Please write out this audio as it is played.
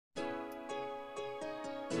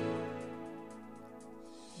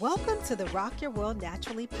Welcome to the Rock Your World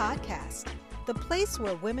Naturally podcast, the place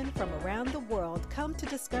where women from around the world come to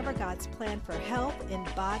discover God's plan for health in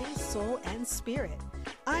body, soul, and spirit.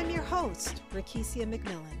 I'm your host, Rakesia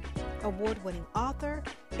McMillan, award-winning author,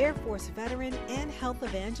 Air Force veteran, and health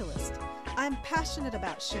evangelist. I'm passionate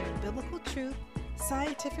about sharing biblical truth,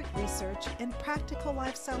 scientific research, and practical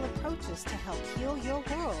lifestyle approaches to help heal your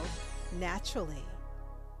world naturally.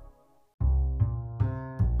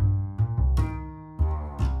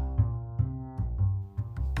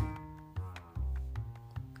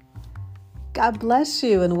 God bless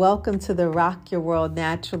you and welcome to the Rock Your World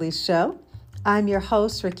Naturally show. I'm your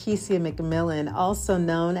host, Rakesia McMillan, also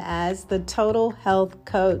known as the Total Health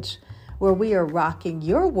Coach, where we are rocking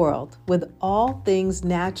your world with all things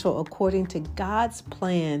natural according to God's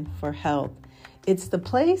plan for health. It's the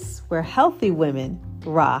place where healthy women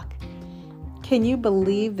rock. Can you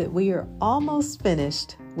believe that we are almost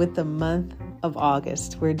finished with the month of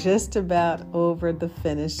August? We're just about over the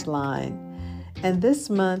finish line. And this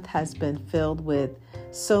month has been filled with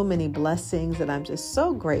so many blessings, and I'm just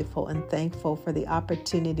so grateful and thankful for the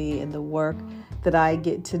opportunity and the work that I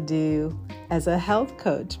get to do as a health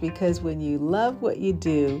coach, because when you love what you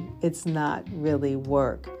do, it's not really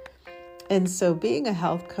work. And so being a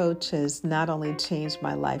health coach has not only changed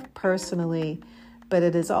my life personally, but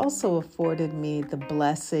it has also afforded me the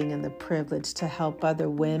blessing and the privilege to help other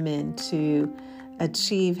women to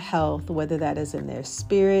achieve health, whether that is in their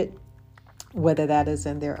spirit, whether that is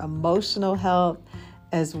in their emotional health,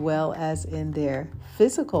 as well as in their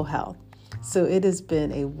physical health. So it has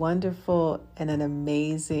been a wonderful and an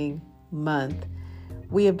amazing month.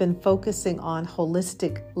 We have been focusing on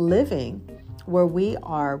holistic living, where we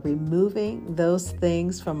are removing those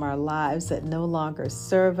things from our lives that no longer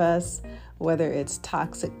serve us, whether it's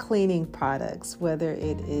toxic cleaning products, whether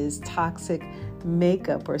it is toxic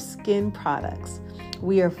makeup or skin products.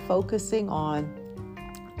 We are focusing on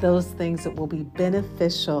those things that will be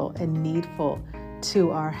beneficial and needful to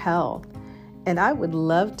our health. And I would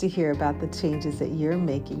love to hear about the changes that you're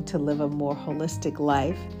making to live a more holistic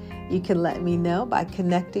life. You can let me know by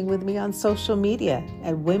connecting with me on social media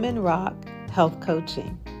at Women Rock Health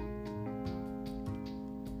Coaching.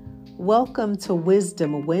 Welcome to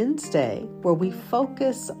Wisdom Wednesday, where we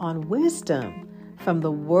focus on wisdom from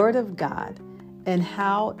the Word of God and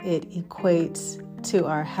how it equates to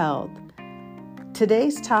our health.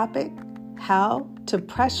 Today's topic, how to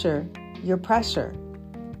pressure your pressure.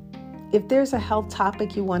 If there's a health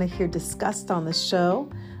topic you want to hear discussed on the show,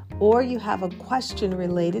 or you have a question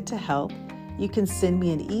related to health, you can send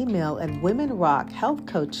me an email at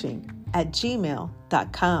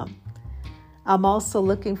womenrockhealthcoaching@gmail.com. I'm also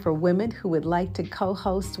looking for women who would like to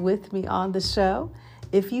co-host with me on the show.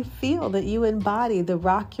 If you feel that you embody the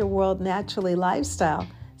Rock Your World Naturally lifestyle,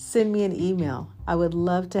 send me an email. I would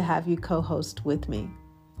love to have you co-host with me.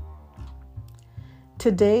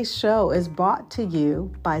 Today's show is brought to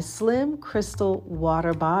you by Slim Crystal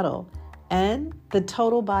Water Bottle and the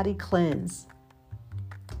Total Body Cleanse.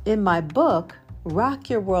 In my book, Rock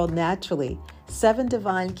Your World Naturally, 7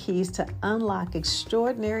 Divine Keys to Unlock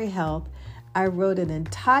Extraordinary Health, I wrote an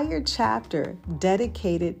entire chapter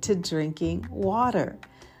dedicated to drinking water.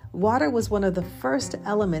 Water was one of the first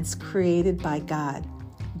elements created by God.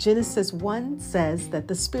 Genesis 1 says that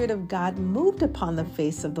the Spirit of God moved upon the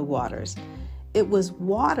face of the waters. It was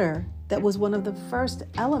water that was one of the first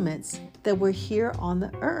elements that were here on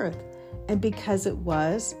the earth. And because it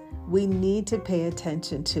was, we need to pay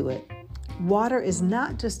attention to it. Water is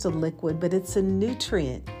not just a liquid, but it's a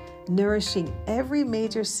nutrient, nourishing every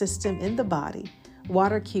major system in the body.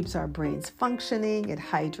 Water keeps our brains functioning, it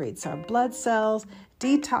hydrates our blood cells,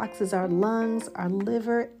 detoxes our lungs, our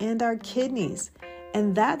liver, and our kidneys.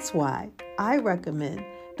 And that's why I recommend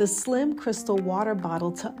the Slim Crystal Water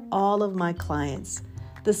Bottle to all of my clients.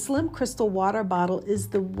 The Slim Crystal Water Bottle is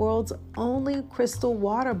the world's only crystal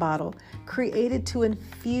water bottle created to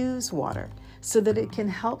infuse water so that it can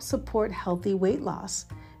help support healthy weight loss.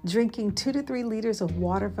 Drinking 2 to 3 liters of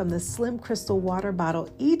water from the Slim Crystal Water Bottle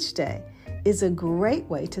each day is a great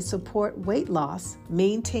way to support weight loss,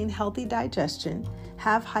 maintain healthy digestion,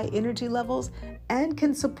 have high energy levels, and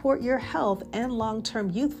can support your health and long-term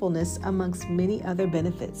youthfulness amongst many other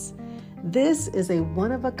benefits. This is a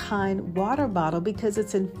one-of-a-kind water bottle because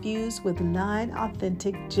it's infused with 9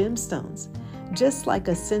 authentic gemstones. Just like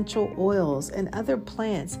essential oils and other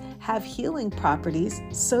plants have healing properties,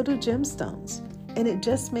 so do gemstones. And it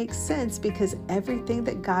just makes sense because everything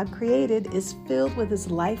that God created is filled with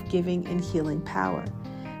His life-giving and healing power.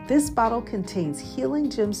 This bottle contains healing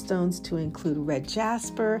gemstones to include red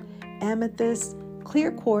jasper, amethyst,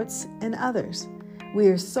 clear quartz, and others. We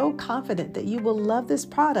are so confident that you will love this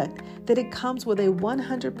product that it comes with a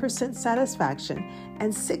 100% satisfaction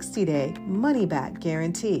and 60-day money-back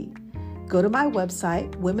guarantee. Go to my website,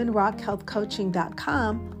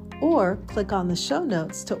 womenrockhealthcoaching.com, or click on the show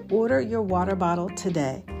notes to order your water bottle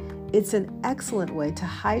today. It's an excellent way to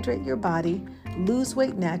hydrate your body, lose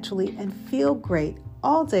weight naturally, and feel great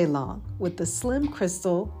all day long with the Slim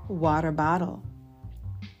Crystal water bottle.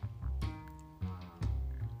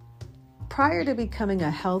 Prior to becoming a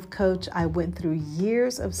health coach, I went through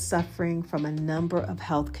years of suffering from a number of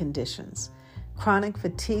health conditions. Chronic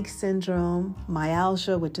fatigue syndrome,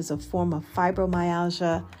 myalgia, which is a form of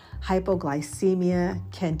fibromyalgia, hypoglycemia,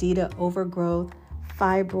 candida overgrowth,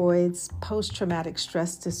 fibroids, post-traumatic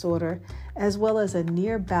stress disorder, as well as a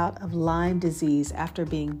near bout of Lyme disease after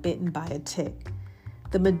being bitten by a tick.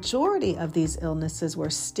 The majority of these illnesses were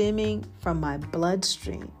stemming from my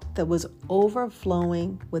bloodstream that was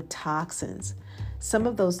overflowing with toxins. Some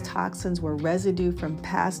of those toxins were residue from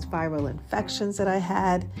past viral infections that I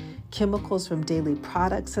had, chemicals from daily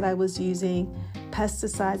products that I was using,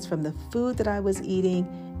 pesticides from the food that I was eating,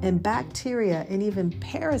 and bacteria and even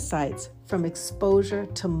parasites from exposure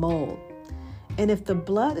to mold. And if the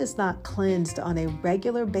blood is not cleansed on a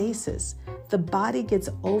regular basis, the body gets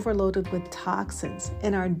overloaded with toxins,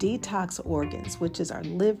 and our detox organs, which is our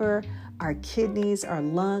liver, our kidneys, our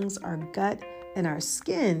lungs, our gut, and our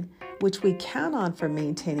skin, which we count on for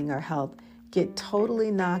maintaining our health, get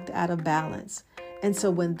totally knocked out of balance. And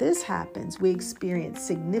so when this happens, we experience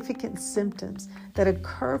significant symptoms that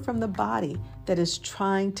occur from the body that is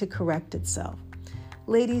trying to correct itself.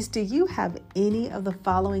 Ladies, do you have any of the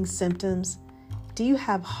following symptoms? Do you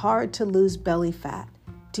have hard to lose belly fat?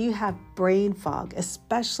 Do you have brain fog,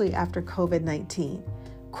 especially after COVID-19?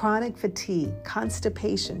 Chronic fatigue,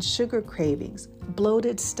 constipation, sugar cravings,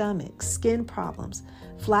 bloated stomach, skin problems,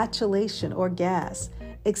 flatulation or gas,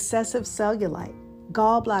 excessive cellulite,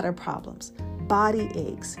 gallbladder problems, body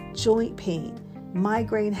aches, joint pain,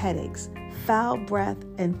 migraine headaches, foul breath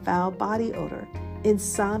and foul body odor,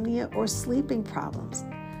 insomnia or sleeping problems.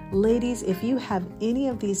 Ladies, if you have any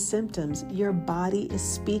of these symptoms, your body is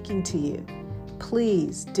speaking to you.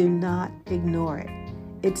 Please do not ignore it.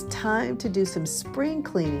 It's time to do some spring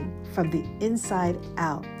cleaning from the inside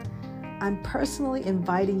out. I'm personally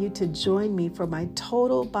inviting you to join me for my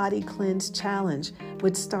Total Body Cleanse Challenge,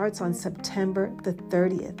 which starts on September the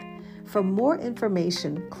 30th. For more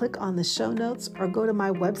information, click on the show notes or go to my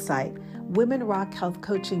website,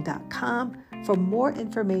 womenrockhealthcoaching.com, for more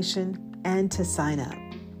information and to sign up.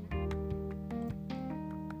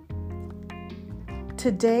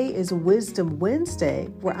 Today is Wisdom Wednesday,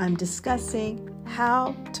 where I'm discussing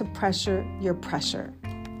how to pressure your pressure.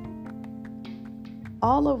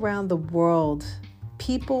 All around the world,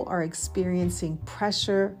 people are experiencing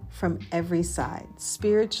pressure from every side,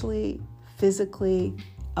 spiritually, physically,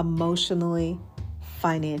 emotionally,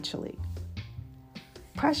 financially.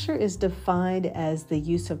 Pressure is defined as the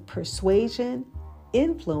use of persuasion,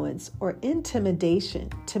 influence, or intimidation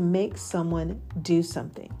to make someone do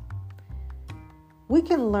something. We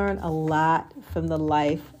can learn a lot from the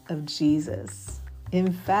life of Jesus.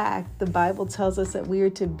 In fact, the Bible tells us that we are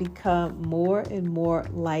to become more and more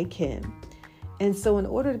like him. And so in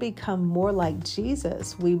order to become more like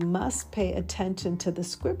Jesus, we must pay attention to the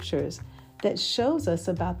scriptures that shows us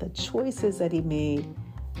about the choices that he made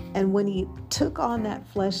and when he took on that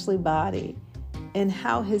fleshly body and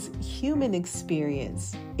how his human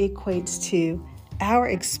experience equates to our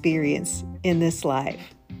experience in this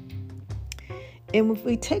life. And if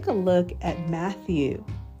we take a look at Matthew,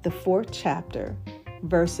 the 4th chapter,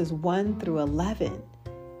 verses 1 through 11,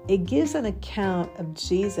 it gives an account of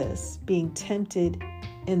Jesus being tempted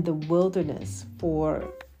in the wilderness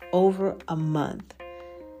for over a month.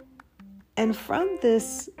 And from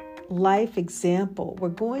this life example, we're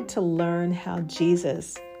going to learn how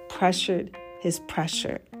Jesus pressured his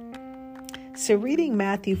pressure. So reading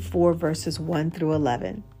Matthew 4, verses 1 through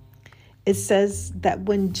 11, it says that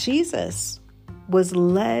when Jesus was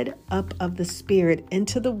led up of the Spirit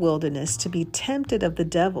into the wilderness to be tempted of the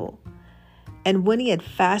devil, and when he had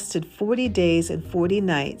fasted 40 days and 40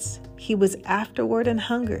 nights, he was afterward and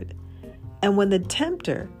hungered. And when the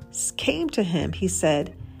tempter came to him, he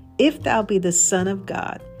said, "If thou be the Son of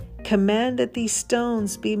God, command that these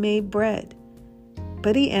stones be made bread."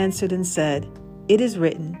 But he answered and said, "It is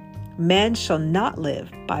written, man shall not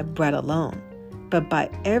live by bread alone, but by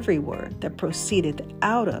every word that proceedeth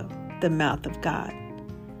out of the mouth of God."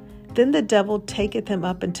 Then the devil taketh him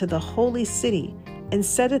up into the holy city, and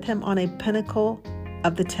setteth him on a pinnacle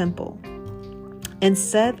of the temple, and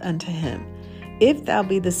saith unto him, "If thou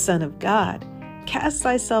be the Son of God, cast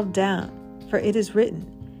thyself down, For it is written,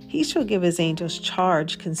 He shall give His angels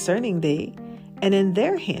charge concerning thee, and in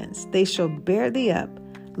their hands they shall bear thee up,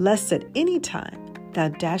 lest at any time thou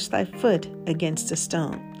dash thy foot against a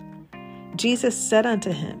stone. Jesus said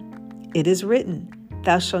unto him, It is written,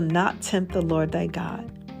 Thou shalt not tempt the Lord thy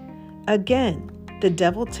God. Again, the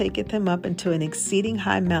devil taketh him up into an exceeding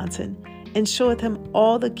high mountain, and showeth him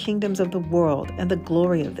all the kingdoms of the world and the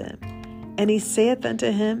glory of them. And he saith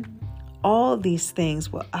unto him, All these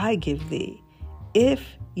things will I give thee,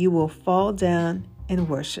 if you will fall down and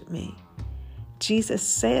worship me. Jesus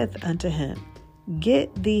saith unto him,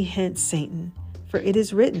 Get thee hence, Satan, for it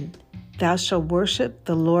is written, Thou shalt worship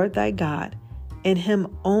the Lord thy God, and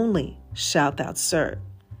him only shalt thou serve.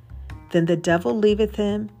 Then the devil leaveth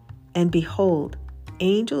him, and behold,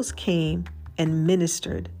 angels came and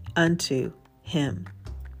ministered unto him.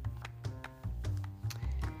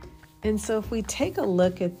 And so if we take a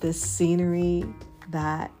look at this scenery,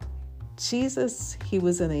 that Jesus, he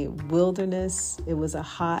was in a wilderness. It was a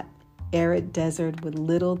hot, arid desert with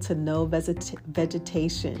little to no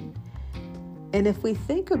vegetation. And if we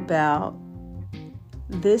think about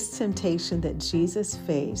this temptation that Jesus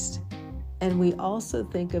faced, and we also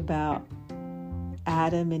think about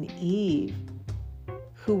Adam and Eve,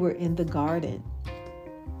 who were in the garden,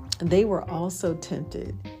 they were also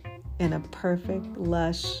tempted in a perfect,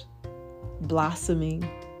 lush, blossoming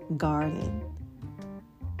garden.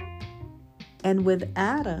 And with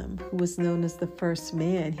Adam, who was known as the first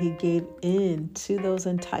man, he gave in to those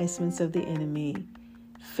enticements of the enemy,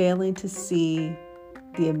 failing to see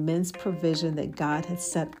the immense provision that God had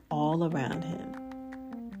set all around him.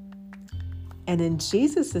 And in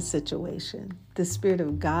Jesus' situation, the Spirit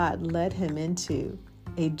of God led him into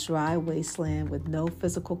a dry wasteland with no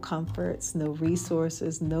physical comforts, no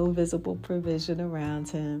resources, no visible provision around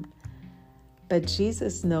him. But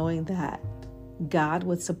Jesus, knowing that God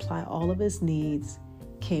would supply all of his needs,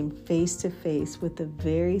 came face to face with the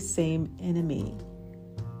very same enemy.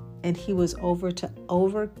 And he was over to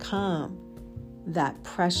overcome that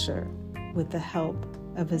pressure with the help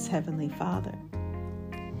of his heavenly Father.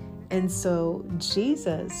 And so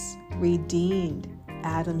Jesus redeemed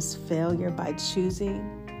Adam's failure by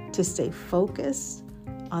choosing to stay focused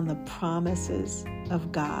on the promises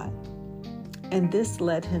of God. And this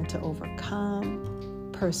led him to overcome,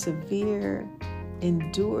 persevere,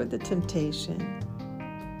 endure the temptation,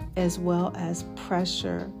 as well as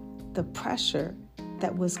the pressure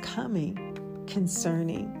that was coming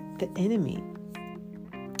concerning the enemy.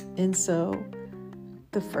 And so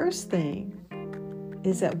the first thing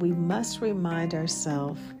is that we must remind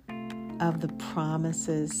ourselves of the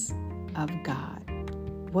promises of God.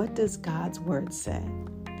 What does God's word say?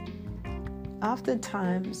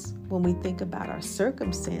 Oftentimes, when we think about our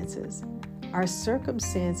circumstances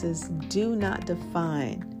do not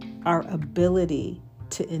define our ability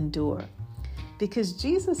to endure. Because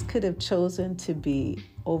Jesus could have chosen to be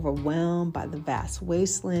overwhelmed by the vast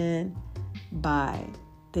wasteland, by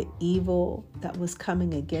the evil that was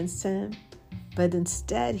coming against him, but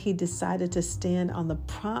instead he decided to stand on the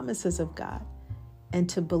promises of God and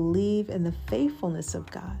to believe in the faithfulness of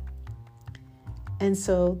God. And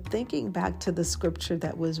so thinking back to the scripture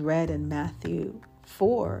that was read in Matthew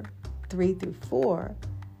 4:3-4,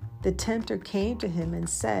 the tempter came to him and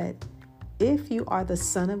said, If you are the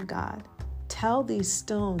Son of God, tell these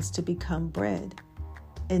stones to become bread.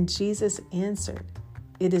 And Jesus answered,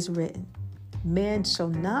 It is written, Man shall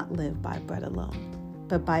not live by bread alone,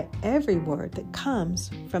 but by every word that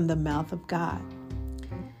comes from the mouth of God.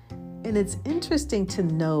 And it's interesting to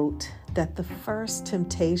note that the first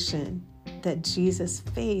temptation that Jesus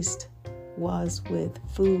faced was with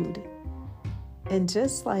food. And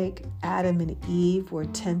just like Adam and Eve were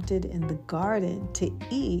tempted in the garden to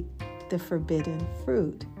eat the forbidden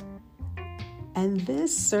fruit. And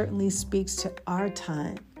this certainly speaks to our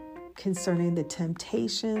time concerning the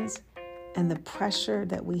temptations and the pressure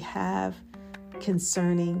that we have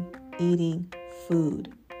concerning eating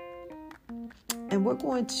food. And we're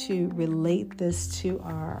going to relate this to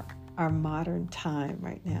our modern time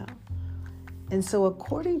right now. And so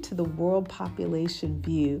according to the World Population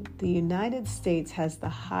View, the United States has the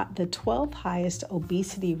 12th highest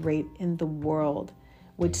obesity rate in the world,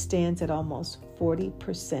 which stands at almost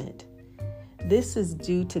 40%. This is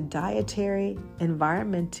due to dietary,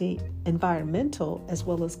 environmental, as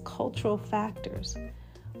well as cultural factors,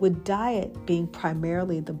 with diet being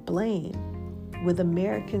primarily the blame, with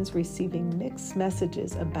Americans receiving mixed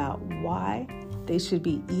messages about why they should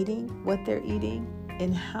be eating what they're eating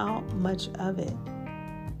and how much of it.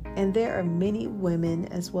 And there are many women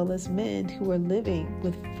as well as men who are living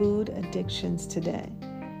with food addictions today.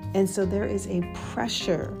 And so there is a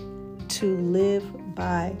pressure to live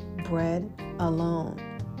by bread alone.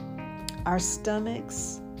 Our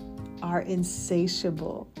stomachs are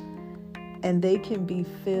insatiable, and they can be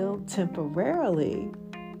filled temporarily,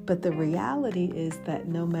 but the reality is that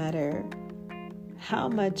no matter how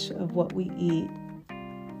much of what we eat,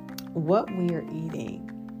 what we are eating,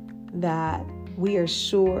 that we are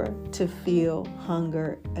sure to feel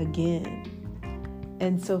hunger again.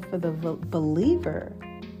 And so for the believer,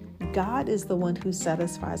 God is the one who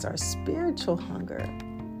satisfies our spiritual hunger.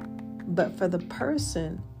 But for the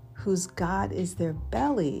person whose God is their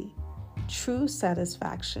belly, true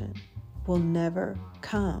satisfaction will never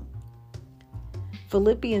come.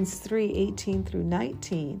 Philippians 3:18 through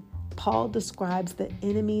 19, Paul describes the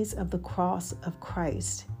enemies of the cross of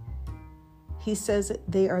Christ. He says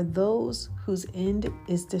they are those whose end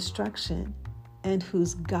is destruction, and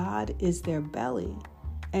whose God is their belly,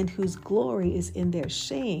 and whose glory is in their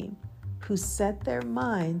shame, who set their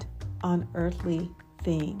mind on earthly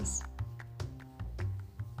things.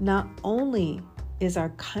 Not only is our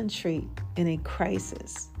country in a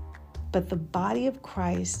crisis, but the body of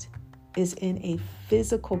Christ is in a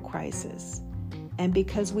physical crisis. And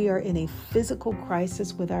because we are in a physical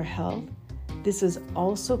crisis with our health, this is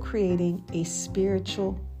also creating a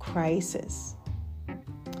spiritual crisis.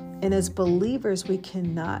 And as believers, we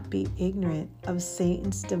cannot be ignorant of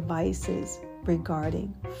Satan's devices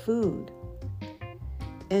regarding food.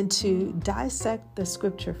 And to dissect the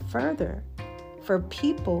scripture further, for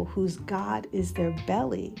people whose God is their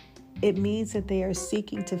belly, it means that they are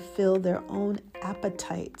seeking to fill their own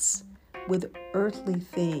appetites with earthly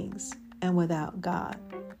things and without God.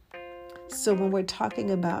 So when we're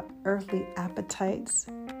talking about earthly appetites,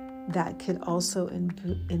 that could also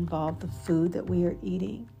involve the food that we are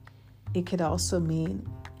eating. It could also mean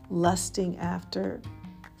lusting after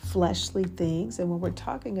fleshly things. And when we're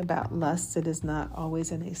talking about lust, it is not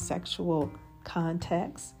always in a sexual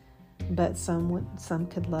context, but some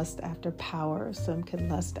could lust after power, some could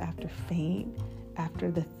lust after fame,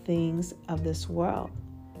 after the things of this world.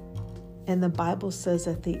 And the Bible says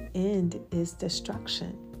that the end is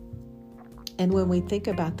destruction. And when we think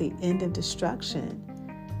about the end of destruction,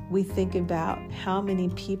 we think about how many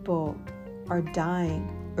people are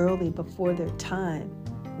dying early before their time,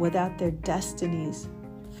 without their destinies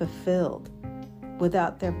fulfilled,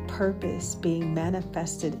 without their purpose being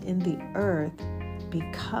manifested in the earth,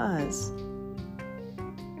 because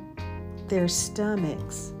their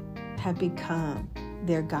stomachs have become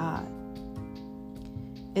their God.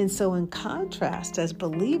 And so in contrast, as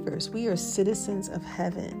believers, we are citizens of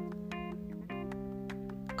heaven,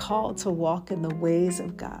 called to walk in the ways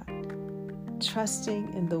of God,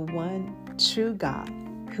 trusting in the one true God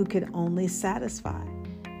who can only satisfy.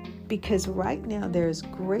 Because right now there is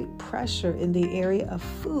great pressure in the area of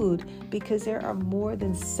food, because there are more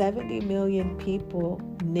than 70 million people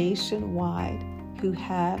nationwide who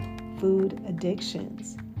have food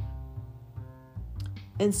addictions.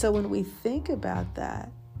 And so when we think about that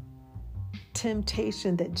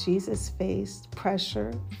temptation that Jesus faced,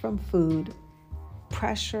 pressure from food,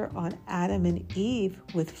 pressure on Adam and Eve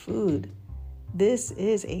with food, this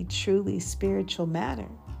is a truly spiritual matter.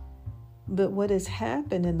 But what has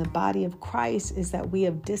happened in the body of Christ is that we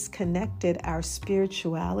have disconnected our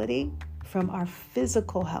spirituality from our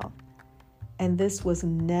physical health. And this was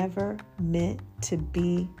never meant to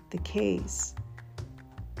be the case.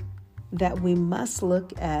 That we must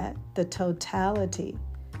look at the totality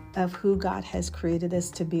of who God has created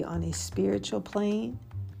us to be on a spiritual plane,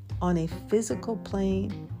 on a physical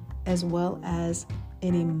plane, as well as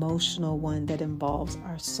an emotional one that involves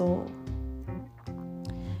our soul.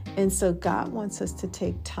 And so God wants us to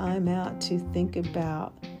take time out to think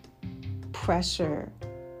about pressure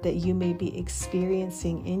that you may be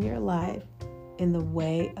experiencing in your life in the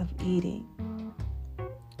way of eating.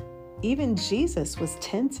 Even Jesus was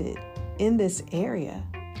tempted in this area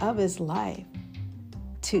of his life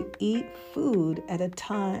to eat food at a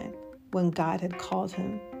time when God had called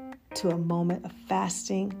him to a moment of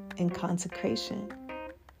fasting and consecration.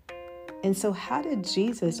 And so how did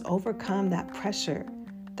Jesus overcome that pressure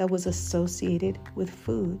that was associated with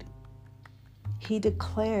food? He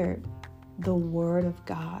declared the Word of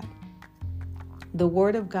God. The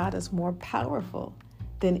Word of God is more powerful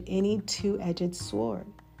than any two-edged sword,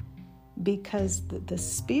 because the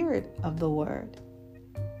Spirit of the Word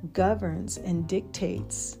governs and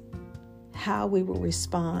dictates how we will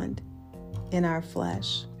respond in our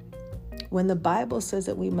flesh. When the Bible says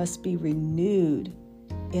that we must be renewed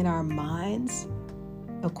in our minds,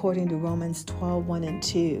 according to Romans 12:1 and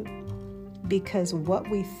 2, because what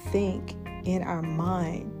we think in our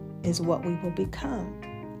mind is what we will become.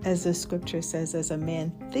 As the scripture says, as a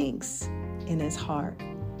man thinks in his heart,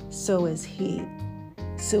 so is he.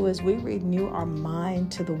 So as we renew our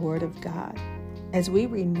mind to the Word of God, as we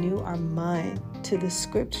renew our mind to the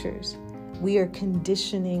scriptures, we are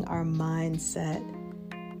conditioning our mindset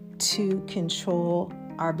to control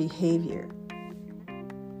our behavior.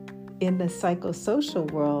 In the psychosocial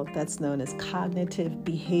world, that's known as cognitive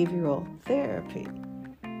behavioral therapy.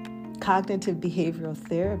 Cognitive behavioral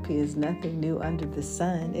therapy is nothing new under the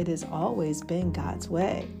sun. It has always been God's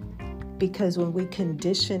way. Because when we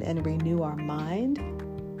condition and renew our mind,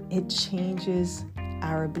 it changes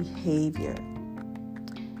our behavior.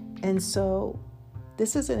 And so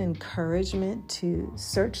this is an encouragement to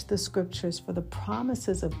search the scriptures for the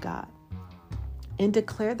promises of God and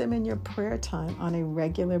declare them in your prayer time on a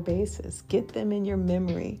regular basis. Get them in your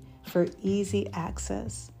memory for easy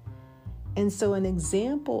access. And so an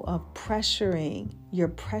example of pressuring your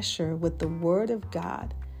pressure with the Word of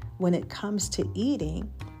God when it comes to eating,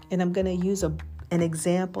 and I'm going to use an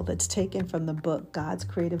example that's taken from the book, God's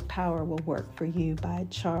Creative Power Will Work for You by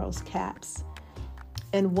Charles Capps.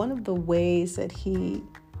 And one of the ways that he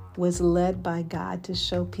was led by God to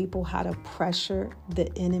show people how to pressure the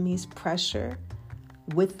enemy's pressure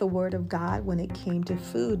with the Word of God when it came to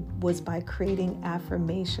food was by creating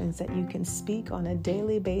affirmations that you can speak on a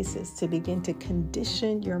daily basis to begin to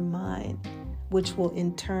condition your mind, which will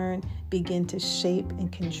in turn begin to shape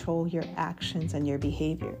and control your actions and your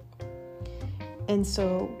behavior. And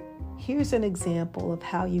so here's an example of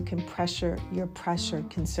how you can pressure your pressure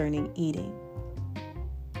concerning eating.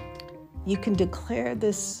 You can declare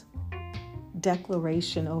this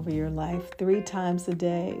declaration over your life 3 times a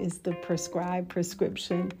day is the prescribed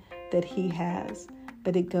prescription that he has.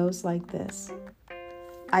 But it goes like this.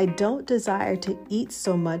 I don't desire to eat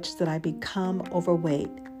so much that I become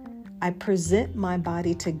overweight. I present my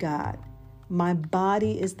body to God. My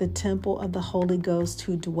body is the temple of the Holy Ghost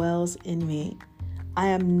who dwells in me. I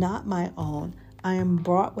am not my own. I am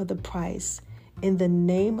bought with a price. In the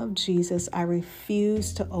name of Jesus, I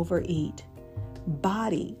refuse to overeat.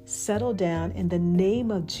 Body, settle down in the name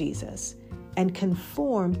of Jesus and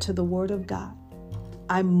conform to the Word of God.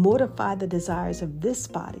 I mortify the desires of this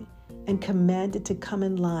body and command it to come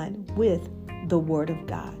in line with the Word of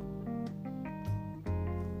God.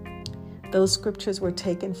 Those scriptures were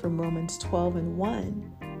taken from Romans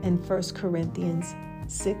 12:1 and 1 Corinthians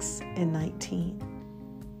 6:19.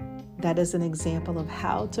 That is an example of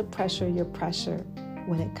how to pressure your pressure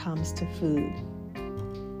when it comes to food.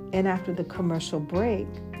 And after the commercial break,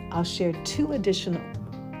 I'll share two additional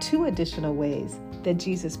ways that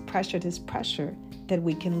Jesus pressured his pressure that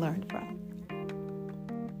we can learn from.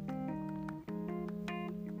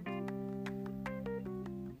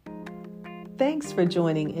 Thanks for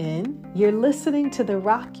joining in. You're listening to the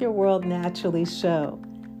Rock Your World Naturally show,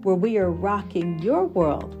 where we are rocking your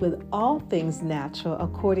world with all things natural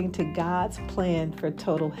according to God's plan for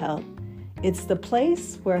total health. It's the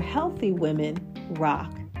place where healthy women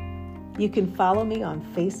rock. You can follow me on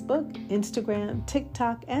Facebook, Instagram,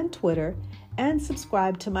 TikTok, and Twitter, and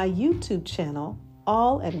subscribe to my YouTube channel,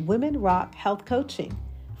 all at Women Rock Health Coaching,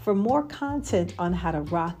 for more content on how to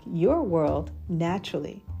rock your world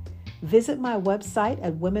naturally. Visit my website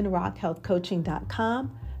at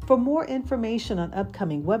womenrockhealthcoaching.com for more information on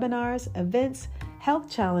upcoming webinars, events, health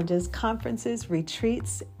challenges, conferences,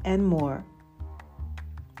 retreats, and more.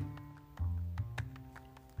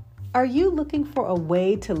 Are you looking for a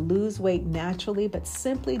way to lose weight naturally but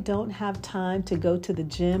simply don't have time to go to the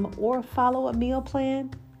gym or follow a meal plan?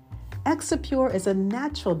 Exipure is a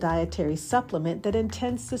natural dietary supplement that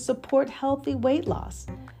intends to support healthy weight loss.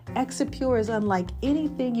 Exipure is unlike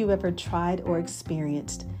anything you've ever tried or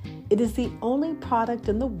experienced. It is the only product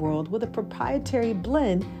in the world with a proprietary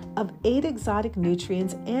blend of 8 exotic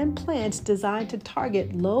nutrients and plants designed to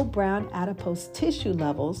target low brown adipose tissue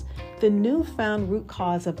levels, the newfound root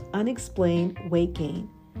cause of unexplained weight gain.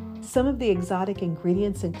 Some of the exotic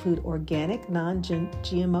ingredients include organic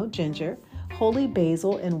non-GMO ginger, holy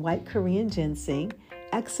basil, and white Korean ginseng.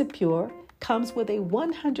 Exipure comes with a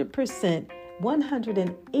 100%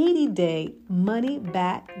 180-day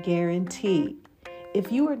money-back guarantee.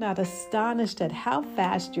 If you are not astonished at how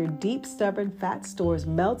fast your deep, stubborn fat stores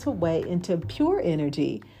melt away into pure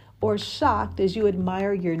energy, or shocked as you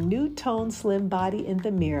admire your new toned slim body in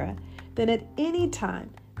the mirror, then at any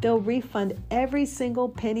time, they'll refund every single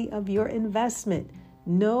penny of your investment.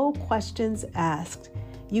 No questions asked.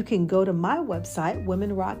 You can go to my website,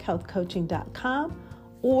 womenrockhealthcoaching.com,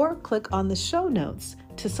 or click on the show notes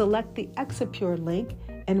to select the Exipure link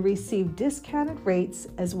and receive discounted rates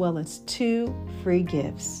as well as 2 free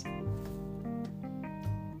gifts.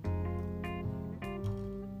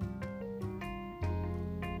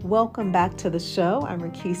 Welcome back to the show. I'm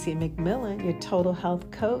Rakesia McMillan, your total health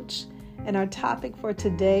coach. And our topic for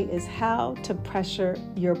today is how to pressure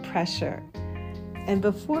your pressure. And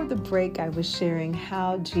before the break, I was sharing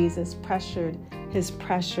how Jesus pressured his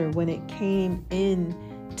pressure when it came in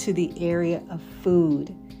to the area of food,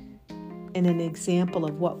 and an example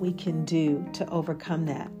of what we can do to overcome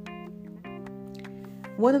that.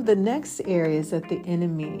 One of the next areas that the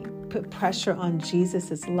enemy put pressure on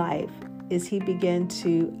Jesus' life is he began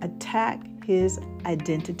to attack his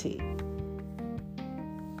identity.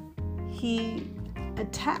 He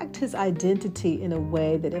attacked his identity in a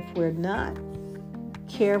way that if we're not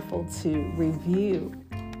careful to review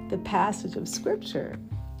the passage of Scripture,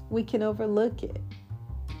 we can overlook it.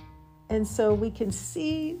 And so we can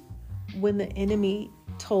see when the enemy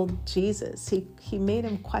told Jesus, he made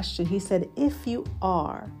him question. He said, "If you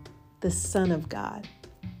are the Son of God."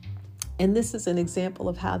 And this is an example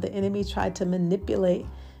of how the enemy tried to manipulate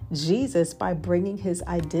Jesus by bringing his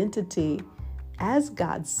identity as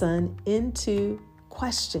God's son into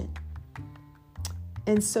question.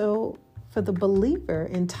 And so for the believer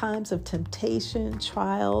in times of temptation,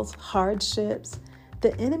 trials, hardships,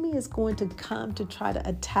 the enemy is going to come to try to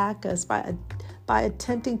attack us by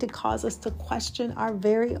attempting to cause us to question our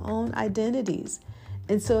very own identities.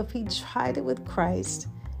 And so if he tried it with Christ,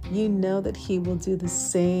 you know that he will do the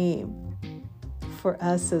same for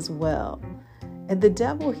us as well. And the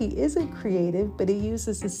devil, he isn't creative, but he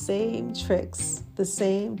uses the same tricks, the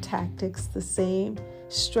same tactics, the same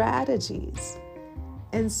strategies.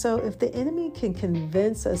 And so if the enemy can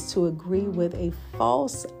convince us to agree with a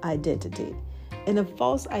false identity, and a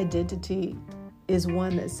false identity is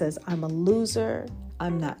one that says, I'm a loser,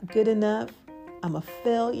 I'm not good enough, I'm a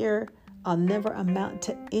failure, I'll never amount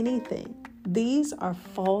to anything. These are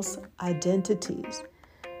false identities.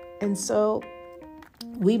 And so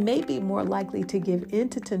we may be more likely to give in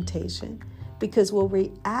to temptation because we'll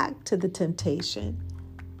react to the temptation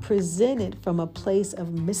presented from a place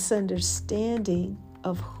of misunderstanding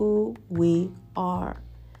of who we are.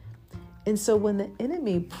 And so when the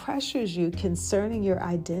enemy pressures you concerning your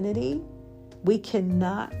identity, we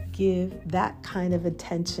cannot give that kind of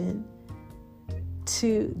attention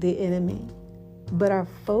to the enemy. But our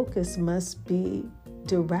focus must be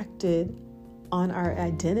directed on our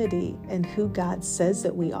identity and who God says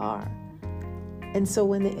that we are. And so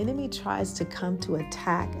when the enemy tries to come to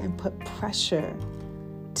attack and put pressure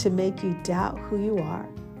to make you doubt who you are,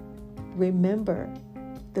 remember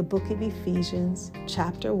the book of Ephesians,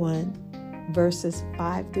 chapter 1, verses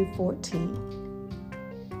 5 through 14,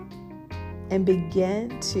 and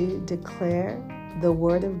begin to declare the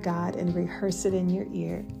word of God and rehearse it in your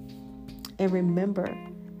ear. And remember,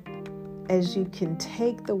 as you can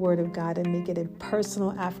take the word of God and make it a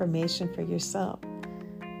personal affirmation for yourself.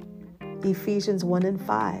 Ephesians 1 and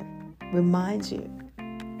 5 reminds you,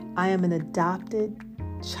 I am an adopted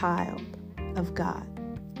child of God.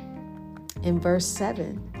 In verse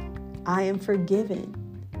 7, I am forgiven.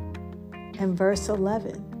 In verse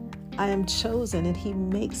 11, I am chosen, and he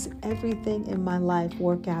makes everything in my life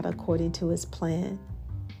work out according to his plan.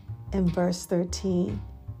 In verse 13,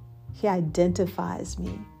 he identifies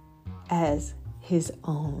me as his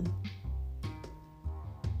own.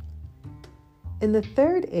 In the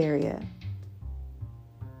third area,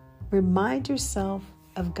 remind yourself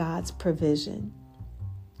of God's provision.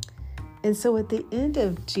 And so at the end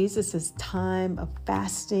of Jesus' time of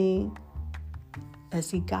fasting,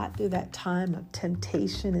 as he got through that time of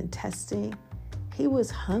temptation and testing, he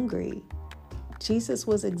was hungry. Jesus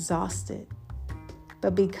was exhausted.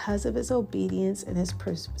 But because of his obedience and his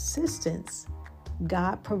persistence,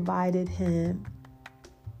 God provided him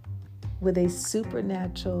with a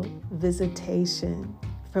supernatural visitation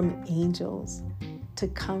from angels to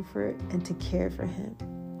comfort and to care for him.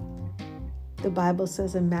 The Bible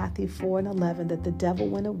says in Matthew 4 and 11 that the devil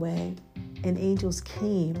went away and angels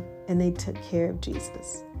came and they took care of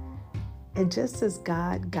Jesus. And just as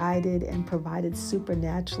God guided and provided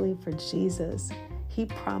supernaturally for Jesus, he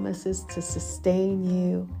promises to sustain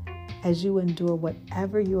you as you endure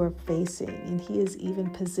whatever you are facing. And he is even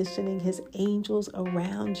positioning his angels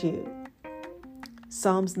around you.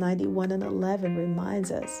 Psalms 91 and 11 reminds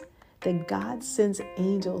us that God sends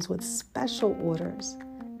angels with special orders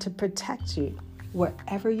to protect you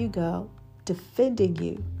wherever you go, defending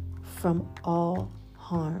you from all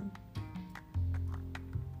harm.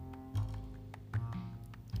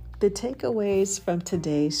 The takeaways from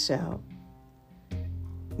today's show.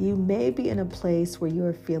 You may be in a place where you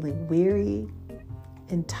are feeling weary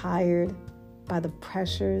and tired by the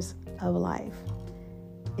pressures of life.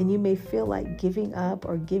 And you may feel like giving up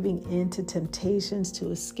or giving in to temptations to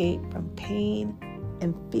escape from pain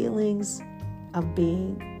and feelings of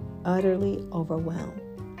being utterly overwhelmed.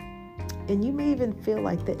 And you may even feel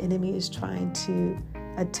like the enemy is trying to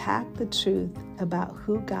attack the truth about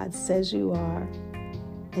who God says you are,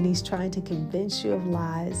 and he's trying to convince you of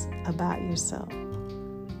lies about yourself.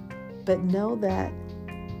 But know that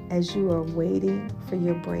as you are waiting for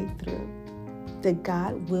your breakthrough, that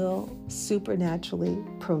God will supernaturally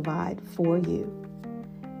provide for you.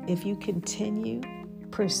 If you continue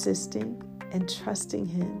persisting and trusting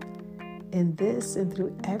him in this and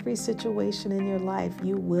through every situation in your life,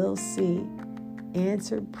 you will see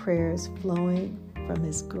answered prayers flowing from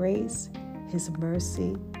his grace, his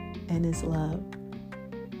mercy, and his love.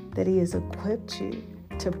 That he has equipped you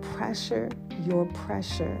to pressure your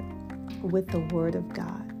pressure with the word of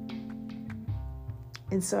God.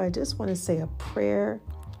 And so I just want to say a prayer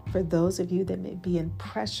for those of you that may be in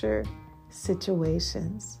pressure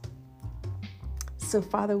situations. So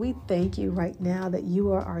Father, we thank you right now that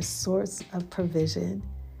you are our source of provision.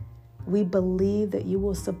 We believe that you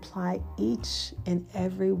will supply each and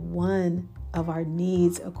every one of our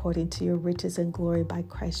needs according to your riches and glory by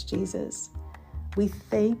Christ Jesus. We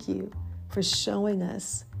thank you for showing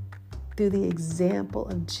us through the example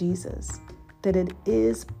of Jesus that it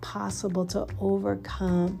is possible to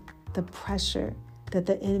overcome the pressure that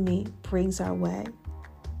the enemy brings our way.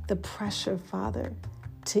 The pressure, Father,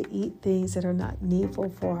 to eat things that are not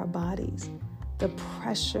needful for our bodies. The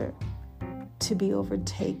pressure to be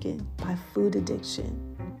overtaken by food addiction.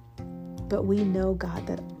 But we know, God,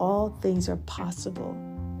 that all things are possible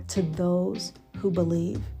to those who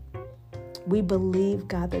believe. We believe,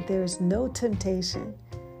 God, that there is no temptation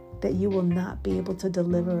that you will not be able to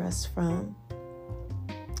deliver us from.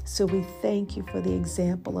 So we thank you for the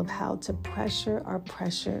example of how to pressure our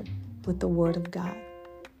pressure with the word of God.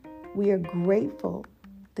 We are grateful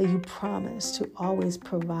that you promise to always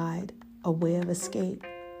provide a way of escape.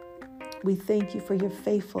 We thank you for your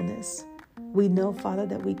faithfulness. We know, Father,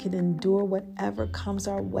 that we can endure whatever comes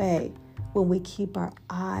our way when we keep our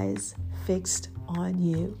eyes fixed on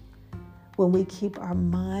you, when we keep our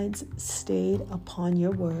minds stayed upon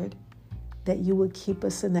your word, that you will keep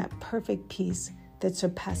us in that perfect peace that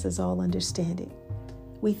surpasses all understanding.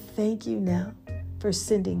 We thank you now for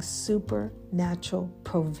sending supernatural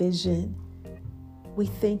provision. We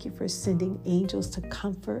thank you for sending angels to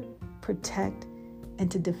comfort, protect, and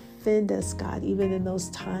to defend us, God, even in those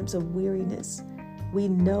times of weariness. We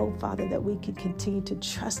know, Father, that we can continue to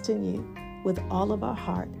trust in you with all of our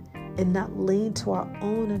heart and not lean to our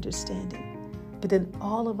own understanding. But in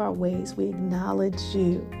all of our ways, we acknowledge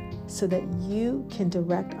you so that you can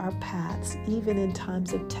direct our paths, even in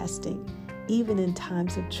times of testing, even in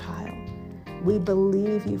times of trial. We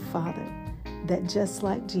believe you, Father, that just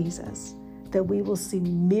like Jesus, that we will see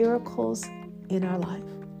miracles in our life.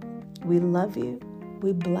 We love you.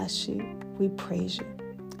 We bless you. We praise you.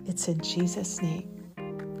 It's in Jesus' name.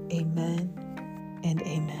 Amen and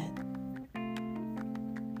amen.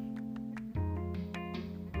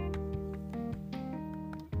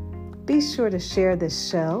 Be sure to share this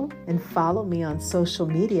show and follow me on social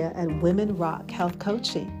media at Women Rock Health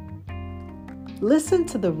Coaching. Listen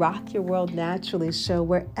to the Rock Your World Naturally show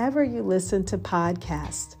wherever you listen to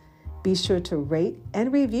podcasts. Be sure to rate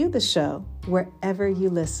and review the show wherever you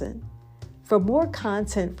listen. For more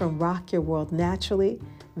content from Rock Your World Naturally,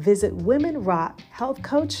 visit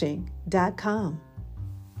womenrockhealthcoaching.com.